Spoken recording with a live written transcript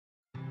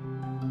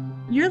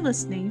You're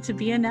listening to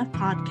BNF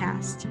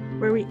Podcast,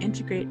 where we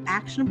integrate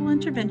actionable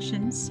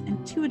interventions,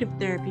 intuitive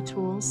therapy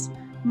tools,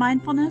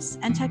 mindfulness,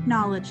 and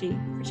technology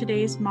for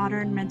today's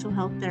modern mental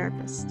health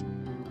therapist.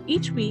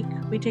 Each week,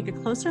 we take a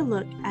closer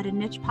look at a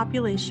niche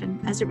population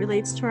as it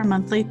relates to our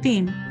monthly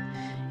theme.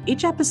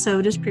 Each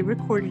episode is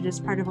pre-recorded as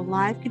part of a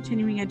live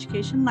continuing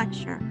education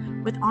lecture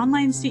with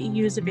online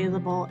CEUs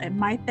available at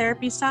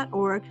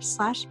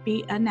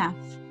mytherapist.org/BNF.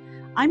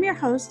 I'm your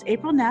host,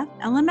 April Neff,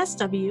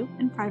 LMSW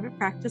and private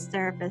practice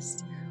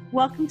therapist.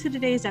 Welcome to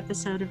today's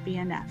episode of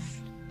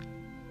BNF.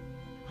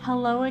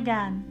 Hello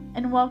again,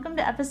 and welcome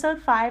to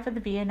episode 5 of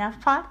the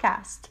BNF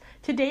podcast.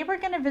 Today we're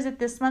going to visit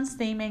this month's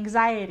theme,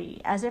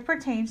 anxiety, as it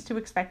pertains to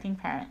expecting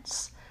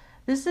parents.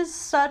 This is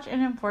such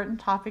an important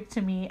topic to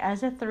me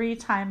as a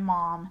 3-time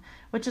mom,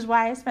 which is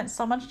why I spent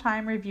so much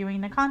time reviewing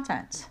the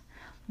content.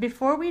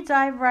 Before we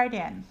dive right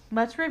in,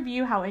 let's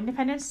review how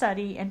independent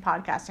study and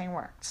podcasting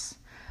works.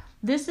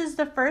 This is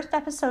the first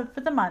episode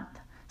for the month,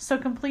 so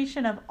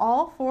completion of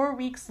all 4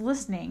 weeks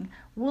listening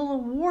will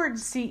award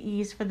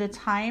CEs for the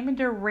time and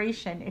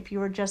duration if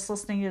you are just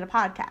listening to the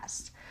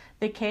podcast.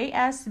 The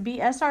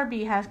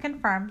KSBSRB has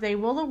confirmed they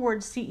will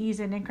award CEs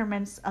in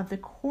increments of the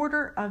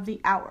quarter of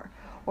the hour,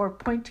 or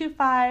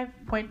 0.25,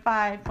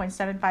 0.5,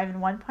 0.75,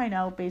 and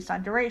 1.0 based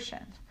on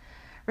duration.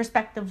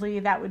 Respectively,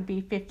 that would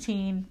be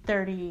 15,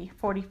 30,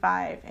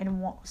 45,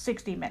 and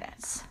 60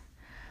 minutes.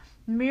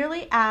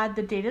 Merely add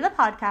the date of the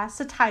podcast,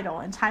 the title,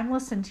 and time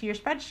listened to your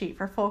spreadsheet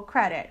for full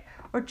credit,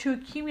 or to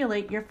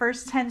accumulate your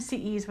first 10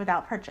 CEs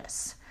without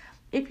purchase.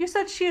 If you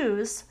so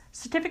choose,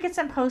 certificates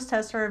and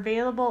post-tests are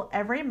available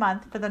every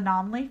month for the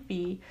nominal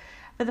fee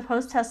for the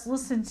post-tests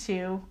listened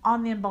to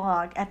on the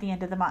blog at the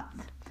end of the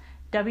month.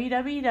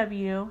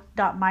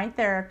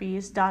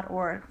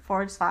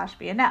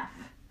 www.mytherapies.org/BNF.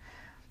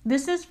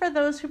 This is for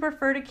those who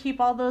prefer to keep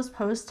all those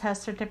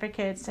post-test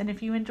certificates, and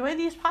if you enjoy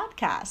these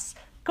podcasts,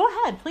 go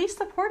ahead, please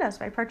support us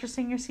by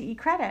purchasing your CE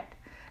credit.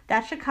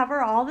 That should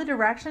cover all the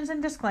directions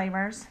and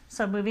disclaimers,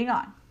 so moving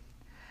on.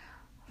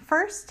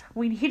 First,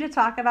 we need to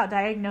talk about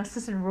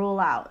diagnosis and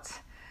rule out.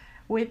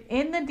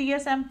 Within the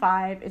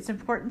DSM-5, it's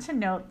important to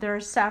note there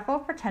are several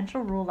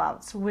potential rule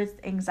outs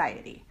with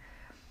anxiety.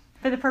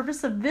 For the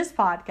purpose of this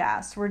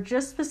podcast, we're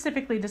just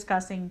specifically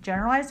discussing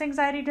generalized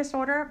anxiety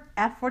disorder,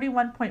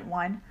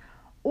 F41.1,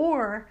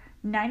 or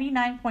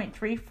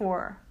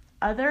 99.34,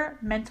 other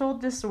mental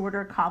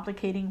disorder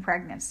complicating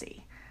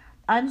pregnancy.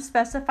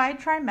 Unspecified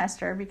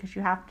trimester, because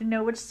you have to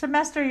know which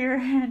semester you're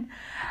in,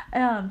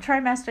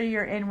 trimester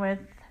you're in with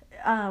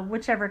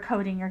whichever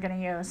coding you're going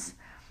to use,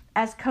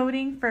 as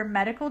coding for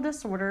medical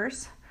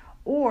disorders,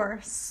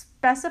 or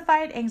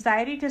specified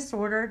anxiety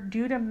disorder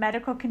due to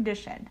medical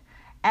condition,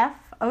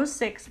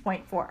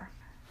 F06.4.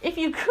 If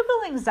you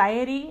Google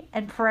anxiety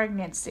and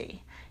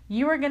pregnancy,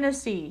 you are going to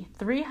see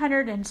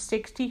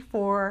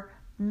 364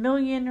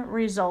 million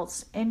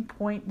results in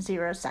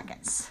 0.0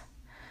 seconds.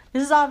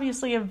 This is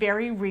obviously a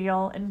very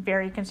real and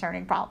very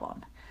concerning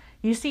problem.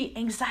 You see,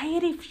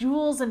 anxiety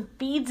fuels and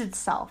feeds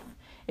itself.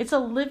 It's a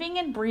living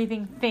and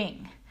breathing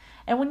thing.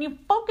 And when you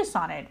focus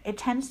on it, it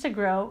tends to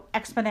grow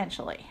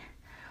exponentially.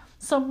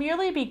 So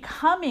merely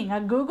becoming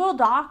a Google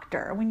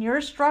doctor when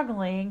you're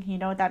struggling, you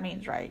know what that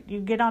means, right? You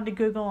get onto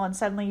Google and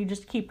suddenly you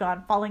just keep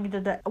on falling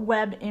into the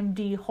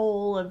WebMD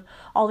hole of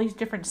all these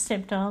different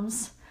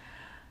symptoms.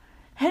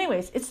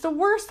 Anyways, it's the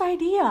worst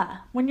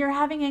idea when you're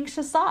having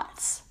anxious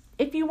thoughts.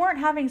 If you weren't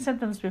having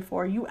symptoms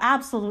before, you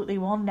absolutely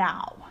will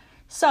now.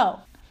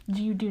 So,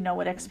 do you know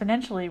what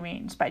exponentially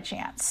means by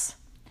chance?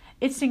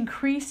 It's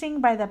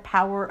increasing by the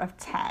power of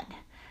 10,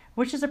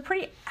 which is a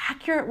pretty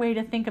accurate way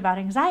to think about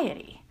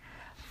anxiety.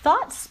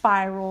 Thought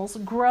spirals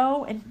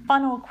grow and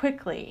funnel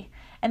quickly,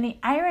 and the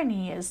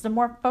irony is the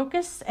more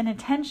focus and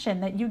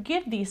attention that you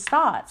give these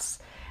thoughts,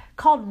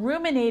 called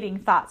ruminating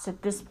thoughts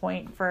at this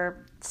point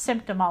for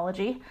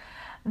symptomology,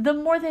 the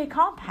more they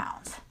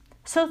compound.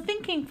 So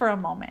thinking for a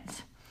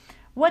moment,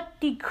 what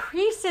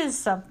decreases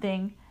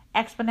something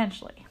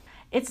exponentially?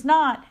 It's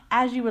not,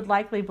 as you would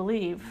likely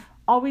believe,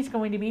 always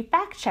going to be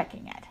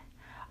fact-checking it.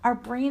 Our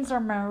brains are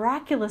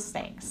miraculous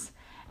things,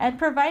 and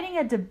providing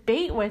a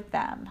debate with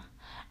them,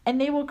 and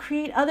they will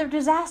create other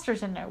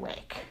disasters in their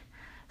wake.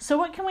 So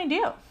what can we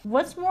do?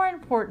 What's more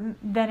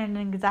important than an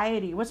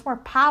anxiety? What's more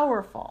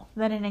powerful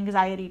than an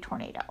anxiety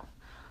tornado?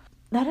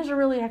 That is a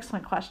really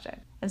excellent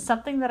question, and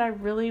something that I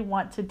really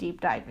want to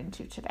deep dive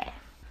into today.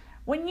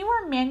 When you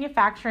are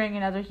manufacturing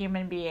another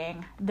human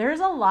being,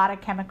 there's a lot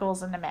of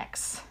chemicals in the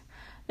mix.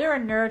 There are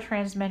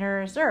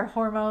neurotransmitters, there are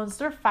hormones,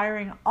 they're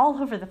firing all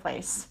over the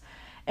place.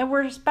 And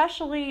we're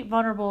especially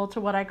vulnerable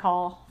to what I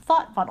call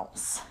thought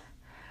funnels.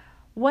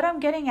 What I'm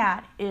getting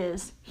at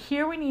is,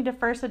 here we need to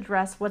first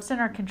address what's in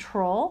our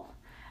control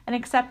and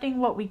accepting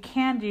what we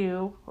can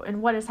do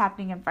and what is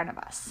happening in front of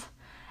us.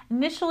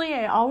 Initially,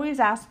 I always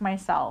ask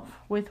myself,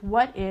 with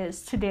what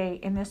is today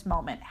in this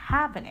moment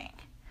happening?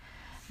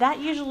 That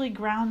usually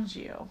grounds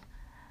you,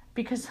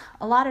 because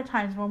a lot of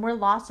times when we're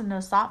lost in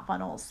those thought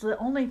funnels, the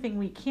only thing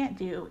we can't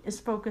do is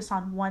focus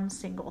on one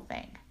single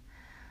thing.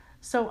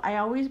 So I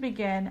always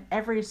begin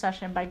every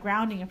session by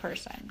grounding a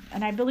person.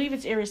 And I believe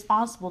it's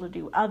irresponsible to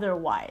do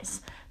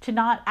otherwise. To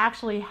not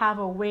actually have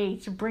a way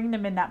to bring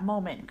them in that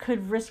moment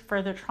could risk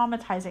further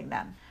traumatizing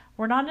them.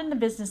 We're not in the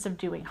business of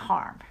doing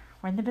harm.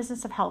 We're in the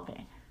business of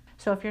helping.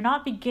 So if you're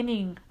not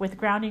beginning with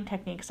grounding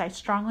techniques, I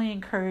strongly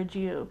encourage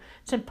you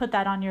to put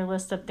that on your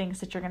list of things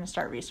that you're going to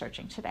start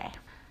researching today.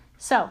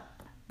 So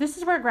this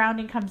is where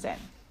grounding comes in.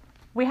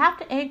 We have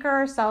to anchor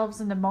ourselves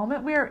in the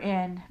moment we are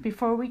in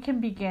before we can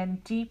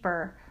begin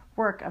deeper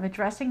work of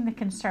addressing the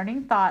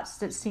concerning thoughts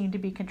that seem to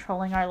be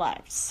controlling our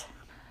lives.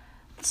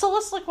 So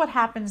let's look what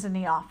happens in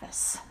the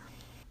office.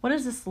 What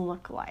does this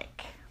look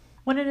like?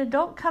 When an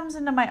adult comes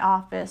into my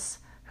office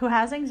who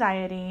has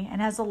anxiety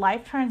and has a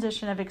life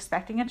transition of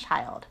expecting a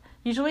child,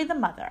 usually the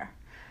mother,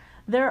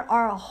 there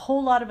are a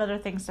whole lot of other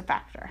things to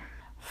factor.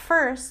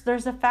 First,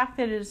 there's the fact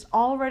that it is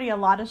already a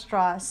lot of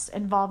stress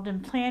involved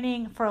in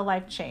planning for a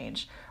life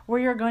change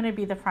where you're going to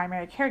be the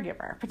primary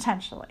caregiver,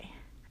 potentially.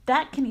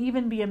 That can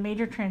even be a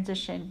major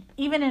transition,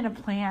 even in a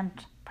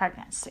planned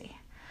pregnancy.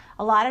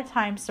 A lot of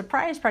times,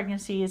 surprise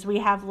pregnancies, we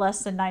have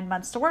less than 9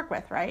 months to work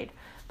with, right?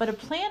 But a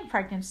planned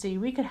pregnancy,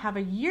 we could have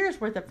a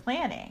year's worth of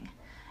planning.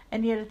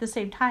 And yet at the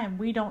same time,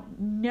 we don't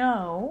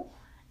know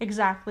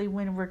exactly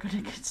when we're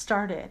going to get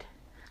started.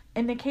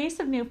 In the case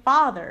of new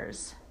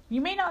fathers, you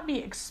may not be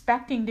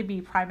expecting to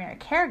be primary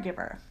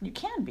caregiver. You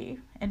can be.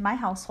 In my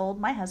household,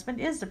 my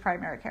husband is the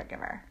primary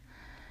caregiver.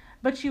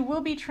 But you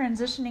will be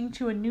transitioning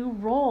to a new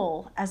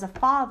role as a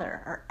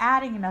father or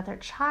adding another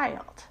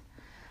child.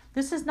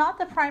 This is not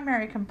the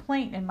primary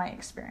complaint in my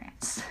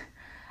experience.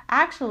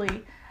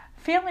 Actually,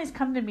 families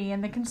come to me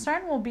and the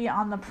concern will be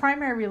on the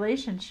primary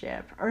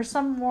relationship or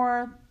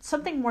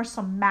something more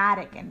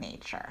somatic in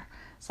nature,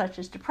 such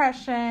as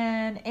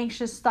depression,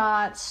 anxious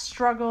thoughts,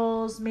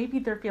 struggles. Maybe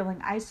they're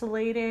feeling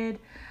isolated,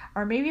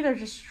 or maybe they're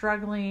just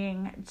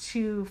struggling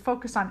to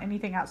focus on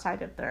anything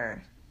outside of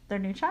their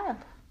new child.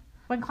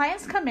 When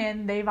clients come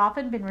in, they've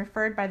often been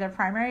referred by their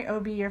primary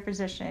OB or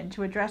physician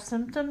to address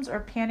symptoms or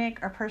panic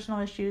or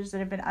personal issues that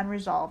have been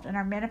unresolved and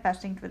are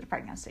manifesting through the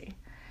pregnancy.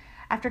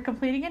 After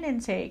completing an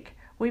intake,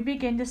 we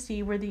begin to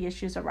see where the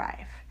issues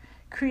arrive.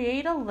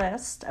 Create a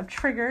list of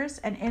triggers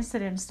and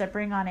incidents that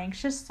bring on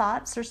anxious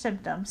thoughts or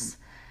symptoms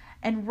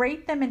and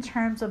rate them in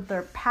terms of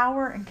their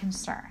power and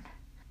concern.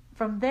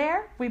 From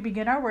there, we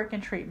begin our work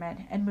and treatment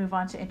and move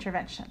on to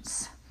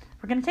interventions.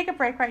 We're going to take a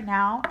break right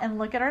now and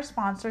look at our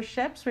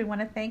sponsorships. We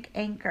want to thank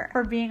Anchor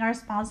for being our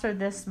sponsor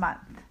this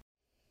month.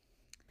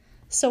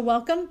 So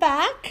welcome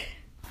back.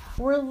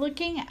 We're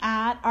looking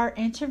at our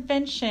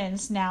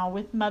interventions now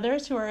with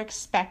mothers who are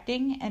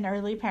expecting and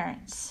early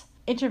parents.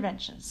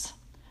 Interventions.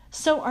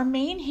 So our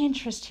main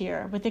interest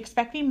here with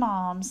expecting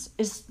moms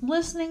is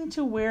listening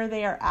to where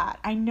they are at.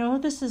 I know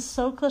this is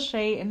so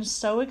cliche and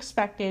so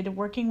expected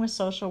working with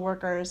social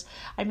workers.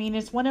 I mean,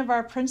 it's one of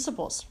our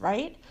principles,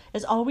 right?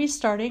 Is always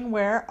starting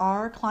where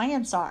our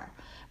clients are.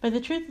 But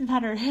the truth of the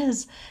matter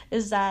is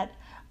that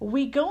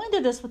we go into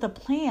this with a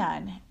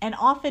plan, and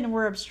often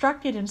we're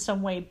obstructed in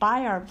some way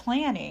by our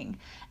planning,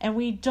 and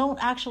we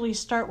don't actually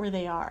start where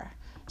they are.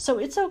 So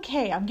it's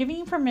okay. I'm giving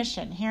you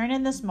permission here and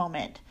in this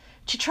moment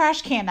to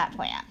trash can that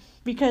plan,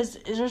 because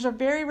there's a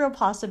very real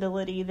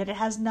possibility that it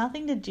has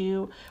nothing to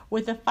do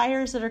with the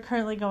fires that are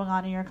currently going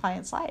on in your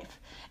client's life.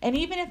 And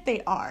even if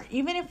they are,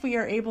 even if we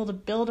are able to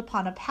build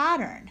upon a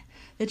pattern,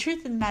 the truth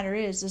of the matter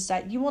is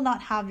that you will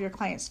not have your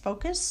client's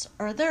focus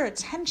or their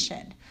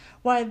attention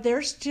while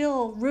they're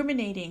still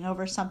ruminating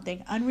over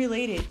something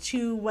unrelated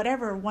to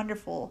whatever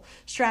wonderful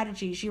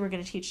strategies you were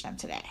going to teach them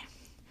today.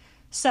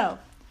 So,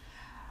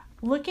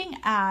 looking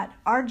at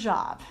our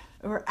job,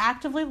 we're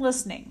actively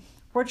listening.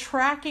 We're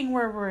tracking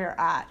where we're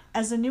at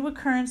as the new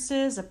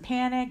occurrences of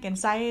panic,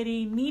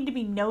 anxiety need to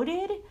be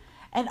noted,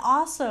 and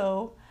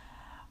also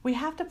we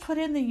have to put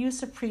in the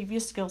use of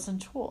previous skills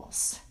and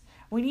tools.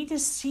 We need to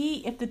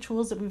see if the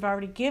tools that we've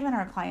already given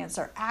our clients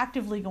are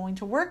actively going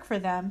to work for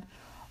them,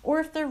 or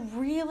if they're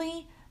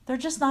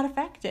just not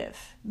effective.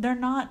 They're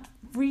not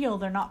real,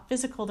 they're not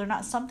physical, they're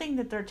not something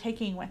that they're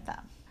taking with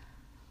them.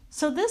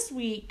 So this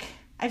week,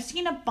 I've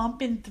seen a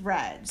bump in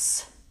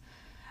threads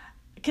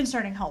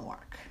concerning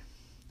homework.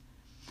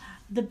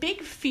 The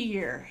big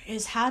fear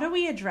is, how do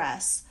we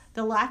address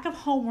the lack of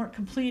homework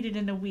completed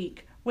in the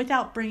week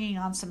without bringing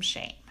on some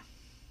shame?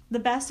 The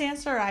best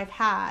answer I've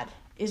had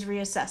is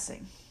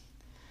reassessing.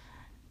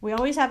 We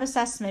always have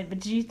assessment, but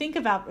do you think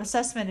about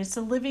assessment? It's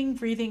a living,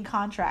 breathing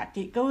contract.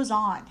 It goes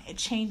on. It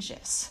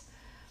changes.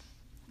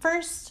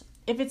 First,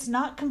 if it's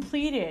not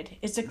completed,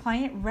 is the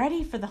client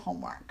ready for the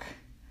homework?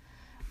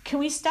 Can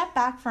we step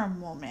back for a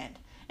moment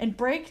and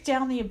break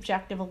down the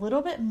objective a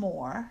little bit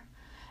more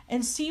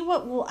and see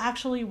what will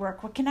actually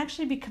work, what can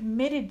actually be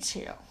committed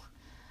to?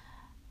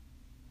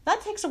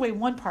 That takes away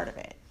one part of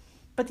it.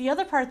 But the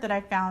other part that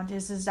I found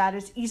is that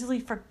it's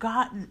easily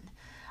forgotten.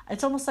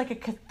 It's almost like a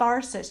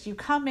catharsis. You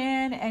come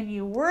in and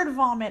you word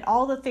vomit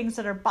all the things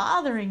that are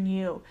bothering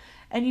you,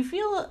 and you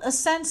feel a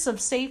sense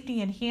of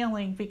safety and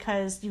healing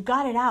because you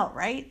got it out,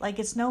 right? Like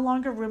it's no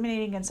longer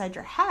ruminating inside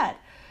your head.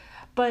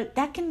 But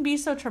that can be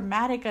so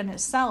traumatic in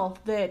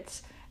itself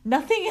that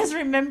nothing is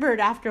remembered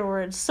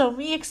afterwards. So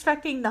me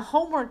expecting the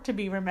homework to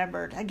be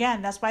remembered,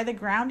 again, that's why the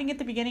grounding at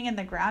the beginning and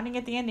the grounding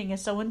at the ending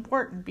is so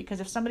important, because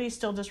if somebody's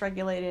still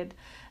dysregulated,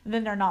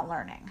 then they're not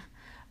learning.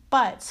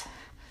 But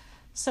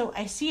so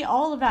I see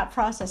all of that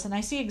process, and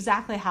I see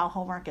exactly how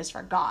homework is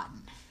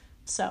forgotten.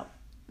 So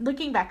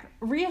looking back,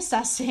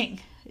 reassessing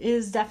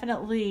is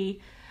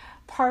definitely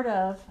part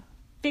of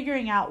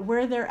figuring out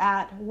where they're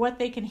at, what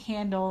they can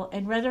handle,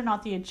 and whether or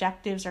not the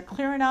objectives are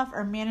clear enough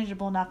or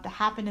manageable enough to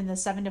happen in the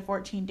 7 to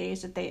 14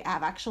 days that they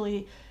have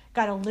actually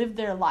got to live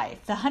their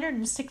life, the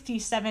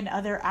 167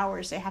 other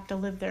hours they have to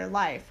live their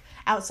life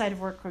outside of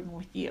working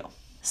with you.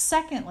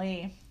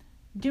 Secondly,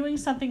 doing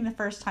something the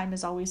first time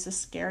is always the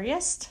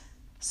scariest.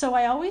 So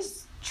I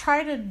always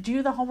try to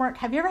do the homework.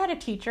 Have you ever had a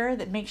teacher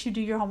that makes you do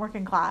your homework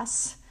in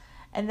class?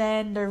 And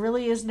then there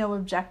really is no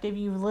objective.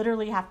 You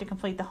literally have to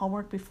complete the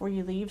homework before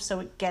you leave so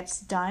it gets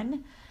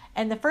done.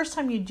 And the first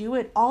time you do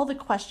it, all the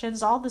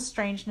questions, all the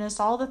strangeness,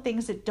 all the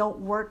things that don't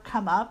work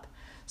come up.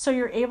 So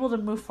you're able to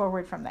move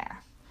forward from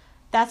there.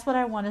 That's what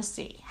I want to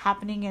see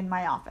happening in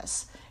my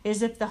office,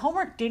 is if the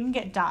homework didn't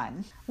get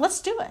done,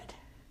 let's do it.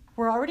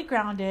 We're already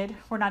grounded,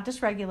 we're not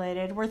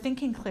dysregulated, we're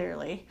thinking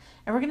clearly,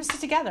 and we're going to sit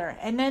together.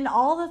 And then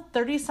all the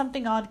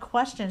 30-something odd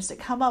questions that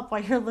come up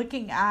while you're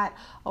looking at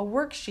a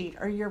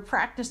worksheet or you're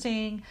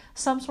practicing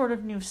some sort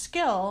of new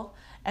skill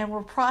and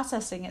we're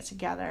processing it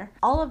together,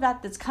 all of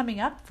that that's coming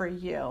up for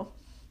you,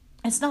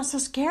 it's not so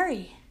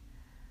scary.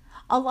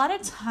 A lot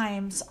of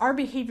times our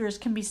behaviors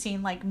can be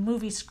seen like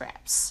movie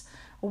scripts,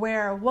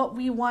 where what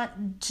we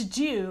want to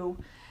do,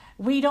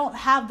 we don't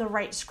have the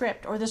right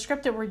script, or the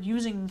script that we're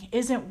using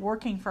isn't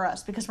working for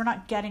us because we're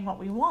not getting what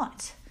we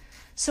want.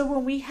 So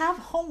when we have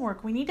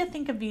homework, we need to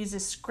think of these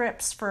as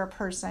scripts for a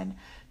person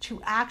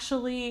to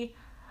actually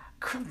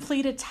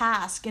complete a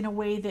task in a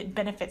way that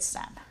benefits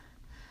them.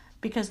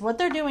 Because what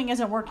they're doing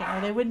isn't working, or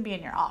they wouldn't be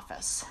in your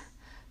office.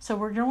 So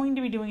we're going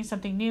to be doing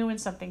something new and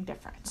something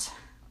different.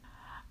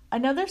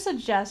 Another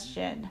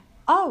suggestion,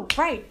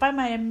 by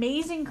my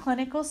amazing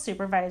clinical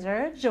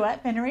supervisor,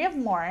 Joette Venery of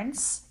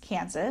Lawrence,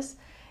 Kansas,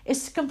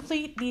 is to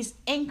complete these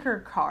anchor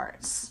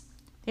cards.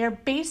 They are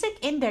basic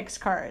index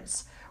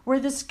cards where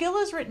the skill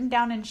is written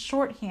down in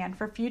shorthand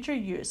for future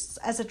use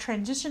as a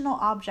transitional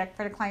object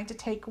for the client to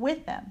take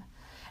with them.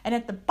 And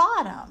at the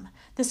bottom,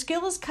 the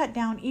skill is cut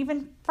down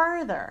even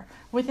further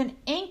with an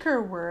anchor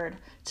word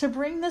to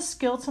bring the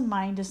skill to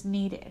mind as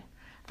needed.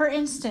 For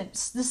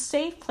instance, the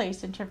safe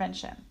place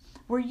intervention,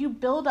 where you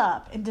build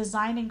up and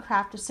design and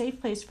craft a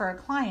safe place for a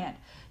client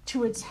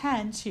to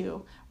attend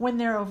to when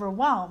they're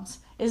overwhelmed,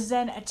 is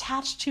then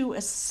attached to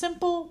a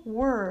simple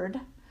word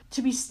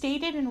to be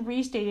stated and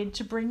restated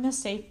to bring the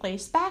safe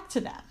place back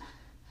to them.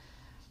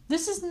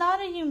 This is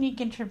not a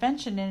unique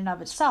intervention in and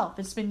of itself.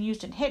 It's been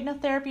used in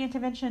hypnotherapy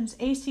interventions,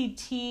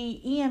 ACT,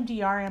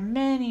 EMDR, and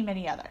many,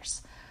 many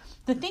others.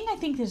 The thing I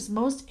think is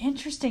most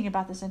interesting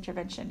about this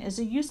intervention is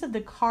the use of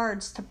the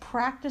cards to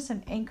practice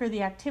and anchor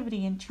the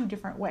activity in two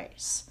different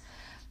ways.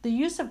 The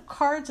use of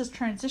cards as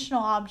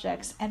transitional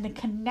objects and the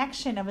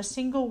connection of a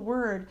single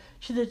word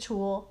to the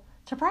tool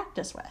to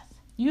practice with.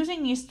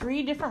 Using these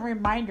 3 different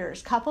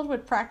reminders coupled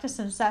with practice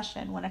in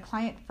session when a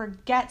client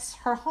forgets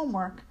her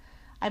homework,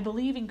 I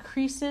believe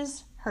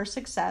increases her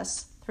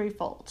success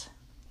 3-fold.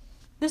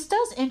 This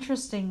does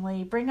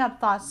interestingly bring up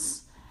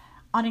thoughts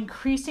on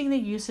increasing the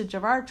usage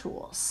of our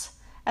tools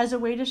as a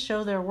way to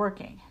show they're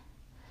working.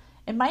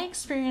 In my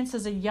experience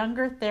as a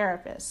younger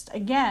therapist,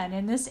 again,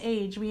 in this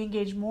age, we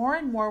engage more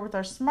and more with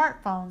our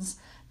smartphones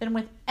than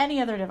with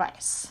any other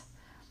device.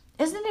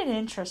 Isn't it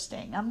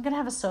interesting? I'm going to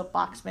have a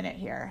soapbox minute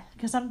here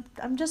because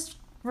I'm just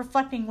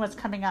reflecting what's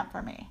coming up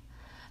for me.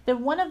 That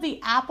one of the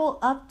Apple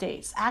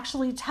updates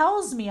actually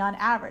tells me on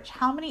average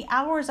how many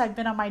hours I've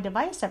been on my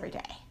device every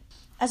day.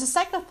 As a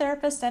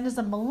psychotherapist and as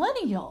a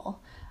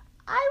millennial,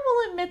 I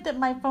will admit that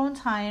my phone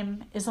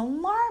time is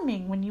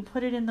alarming when you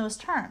put it in those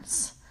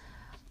terms.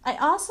 I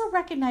also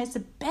recognize the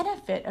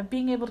benefit of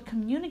being able to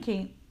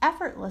communicate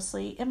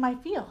effortlessly in my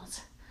field.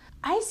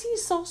 I see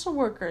social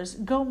workers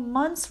go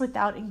months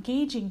without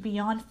engaging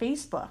beyond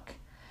Facebook,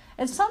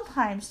 and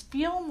sometimes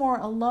feel more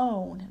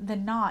alone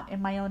than not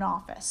in my own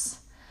office.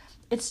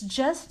 It's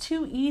just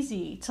too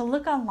easy to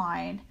look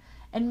online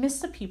and miss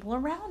the people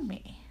around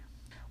me.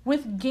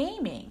 With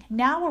gaming,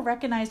 now a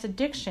recognized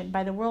addiction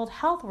by the World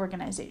Health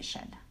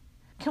Organization,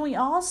 can we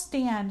all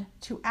stand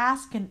to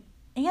ask and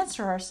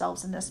answer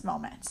ourselves in this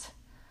moment?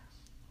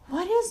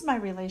 What is my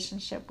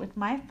relationship with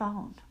my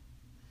phone?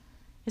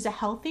 Is it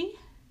healthy?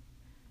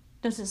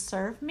 Does it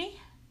serve me?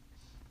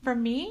 For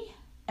me,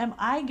 am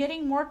I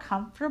getting more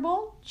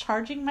comfortable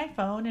charging my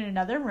phone in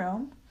another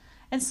room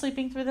and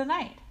sleeping through the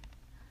night?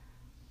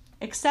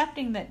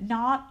 Accepting that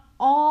not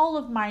all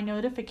of my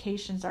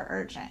notifications are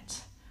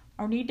urgent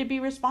or need to be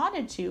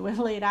responded to at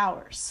late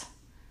hours.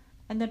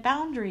 And the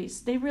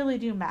boundaries, they really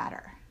do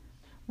matter.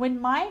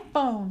 When my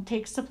phone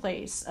takes the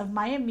place of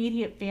my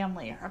immediate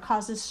family or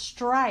causes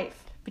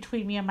strife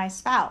between me and my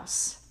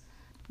spouse,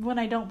 when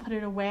I don't put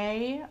it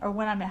away or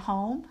when I'm at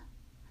home,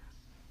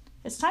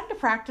 It's time to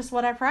practice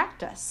what I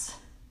practice.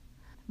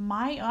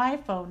 My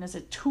iPhone is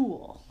a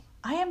tool.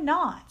 I am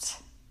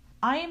not.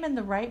 I am in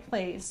the right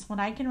place when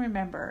I can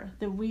remember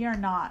that we are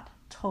not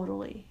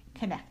totally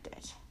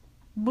connected.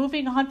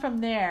 Moving on from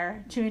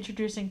there to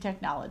introducing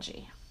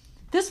technology.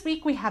 This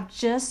week we have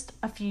just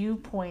a few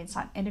points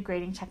on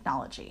integrating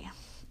technology.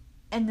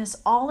 And this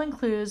all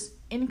includes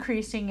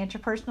increasing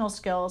interpersonal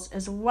skills,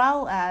 as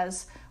well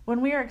as when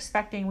we are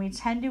expecting, we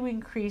tend to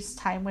increase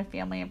time with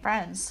family and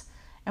friends,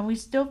 and we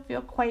still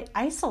feel quite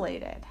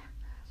isolated,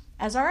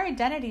 as our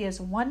identity as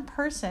one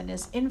person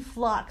is in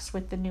flux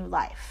with the new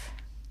life.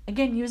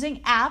 Again,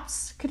 using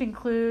apps could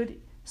include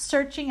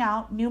searching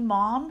out new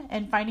mom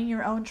and finding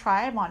your own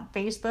tribe on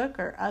Facebook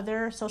or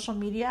other social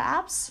media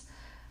apps.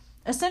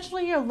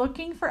 Essentially, you're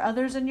looking for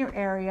others in your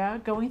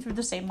area going through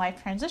the same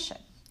life transition.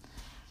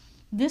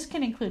 This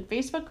can include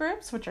Facebook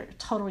groups, which are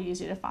totally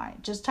easy to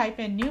find. Just type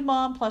in new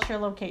mom plus your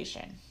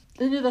location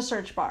into the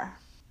search bar.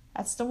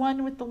 That's the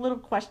one with the little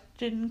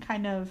question,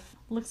 kind of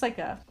looks like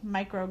a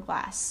micro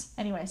glass.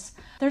 Anyways,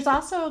 there's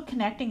also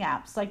connecting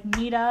apps like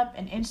Meetup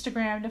and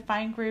Instagram to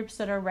find groups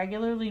that are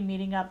regularly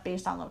meeting up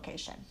based on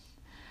location.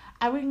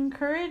 I would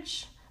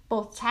encourage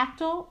both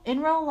tactile,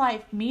 in real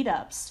life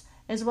meetups,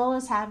 as well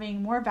as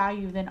having more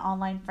value than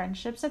online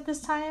friendships at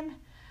this time,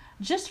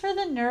 just for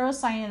the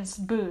neuroscience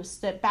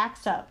boost that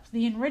backs up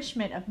the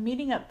enrichment of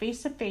meeting up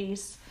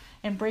face-to-face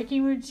and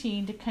breaking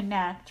routine to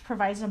connect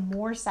provides a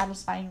more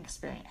satisfying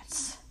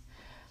experience.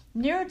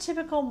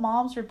 Neurotypical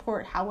moms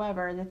report,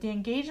 however, that the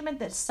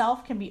engagement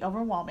itself can be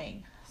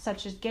overwhelming,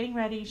 such as getting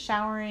ready,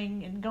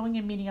 showering, and going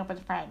and meeting up with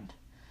a friend.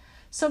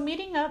 So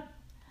meeting up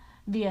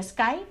via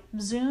Skype,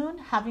 Zoom,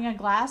 having a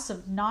glass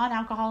of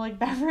non-alcoholic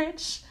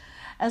beverage,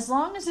 as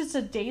long as it's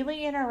a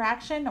daily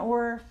interaction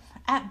or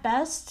at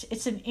best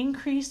it's an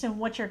increase in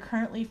what you're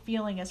currently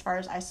feeling as far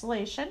as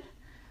isolation,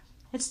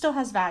 it still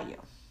has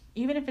value.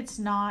 Even if it's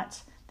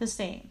not the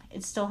same,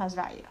 it still has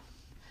value.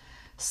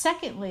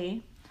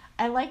 Secondly,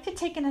 I like to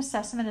take an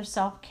assessment of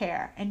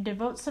self-care and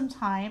devote some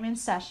time in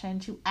session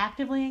to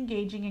actively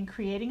engaging and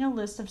creating a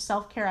list of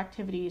self-care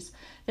activities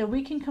that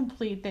we can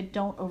complete that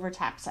don't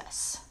overtax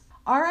us.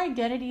 Our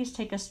identities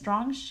take a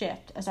strong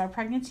shift as our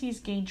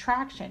pregnancies gain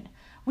traction.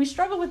 We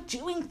struggle with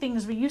doing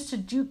things we used to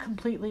do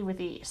completely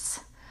with ease.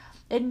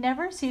 It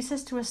never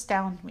ceases to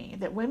astound me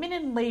that women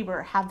in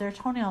labor have their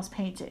toenails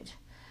painted,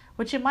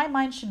 which in my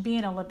mind should be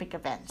an Olympic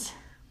event.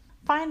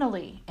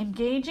 Finally,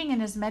 engaging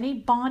in as many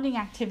bonding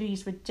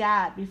activities with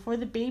dad before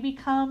the baby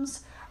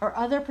comes or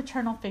other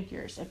paternal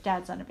figures if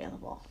dad's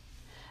unavailable.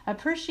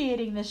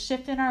 Appreciating this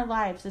shift in our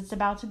lives that's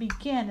about to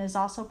begin is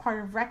also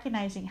part of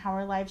recognizing how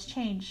our lives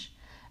change,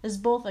 as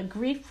both a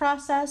grief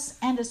process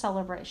and a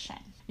celebration.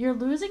 You're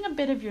losing a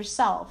bit of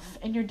yourself,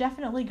 and you're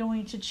definitely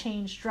going to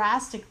change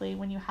drastically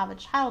when you have a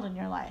child in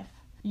your life.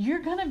 You're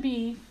going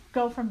to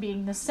go from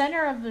being the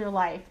center of your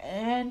life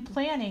and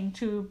planning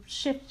to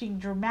shifting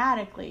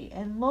dramatically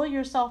and lull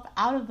yourself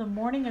out of the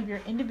mourning of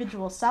your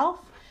individual self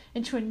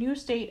into a new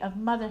state of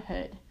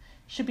motherhood.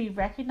 Should be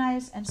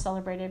recognized and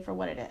celebrated for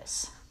what it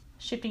is.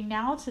 Shifting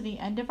now to the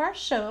end of our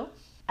show,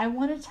 I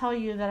want to tell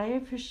you that I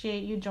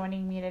appreciate you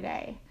joining me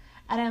today,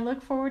 and I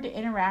look forward to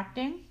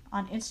interacting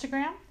on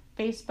Instagram,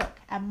 Facebook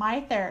at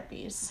My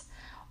Therapies,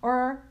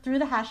 or through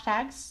the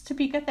hashtags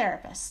Topeka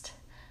Therapist,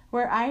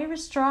 where I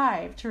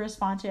strive to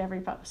respond to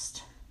every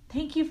post.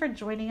 Thank you for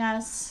joining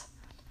us.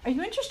 Are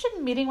you interested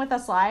in meeting with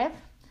us live?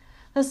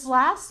 This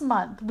last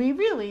month, we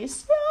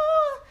released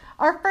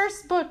our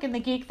first book in the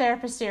Geek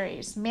Therapist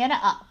series, Mana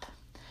Up,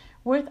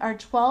 with our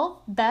 12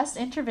 best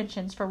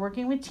interventions for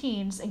working with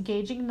teens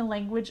engaging in the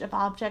language of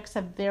objects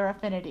of their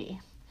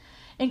affinity.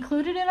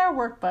 Included in our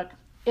workbook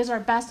is our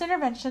best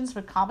interventions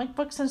with comic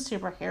books and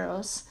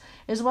superheroes,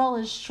 as well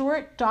as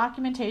short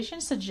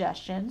documentation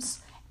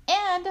suggestions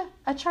and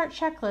a chart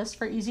checklist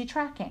for easy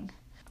tracking.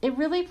 It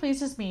really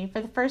pleases me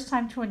for the first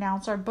time to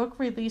announce our book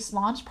release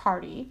launch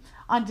party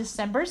on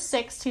December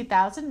 6,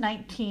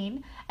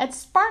 2019 at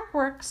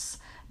Sparkworks,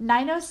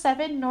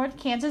 907 North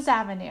Kansas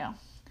Avenue.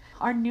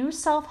 Our new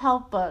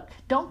self-help book,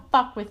 Don't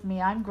Fuck With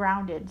Me, I'm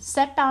Grounded,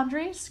 Set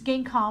Boundaries,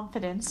 Gain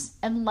Confidence,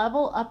 and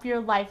Level Up Your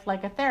Life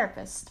Like a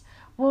Therapist,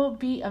 will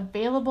be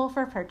available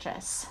for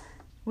purchase.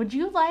 Would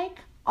you like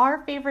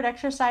our favorite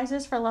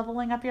exercises for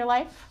leveling up your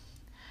life?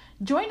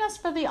 Join us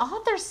for the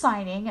author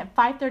signing at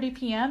 5:30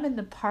 p.m. and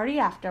the party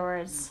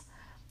afterwards.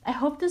 I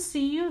hope to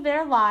see you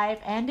there live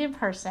and in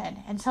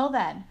person. Until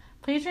then,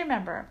 please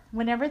remember,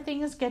 whenever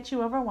things get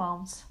you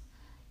overwhelmed,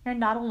 you're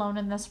not alone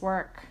in this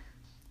work.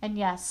 And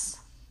yes,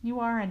 you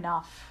are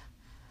enough.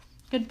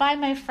 Goodbye,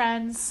 my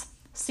friends.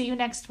 See you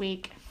next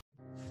week.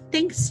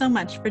 Thanks so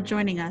much for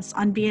joining us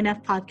on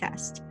BNF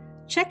Podcast.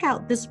 Check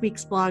out this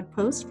week's blog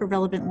post for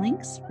relevant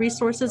links,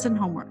 resources, and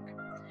homework.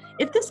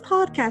 If this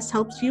podcast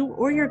helps you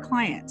or your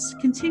clients,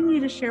 continue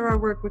to share our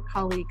work with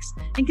colleagues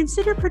and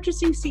consider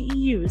purchasing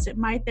CEUs at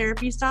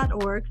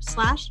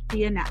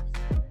mytherapies.org/BNF.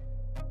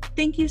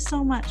 Thank you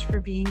so much for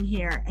being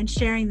here and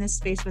sharing this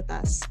space with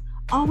us.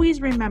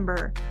 Always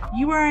remember,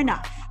 you are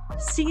enough.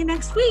 See you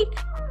next week.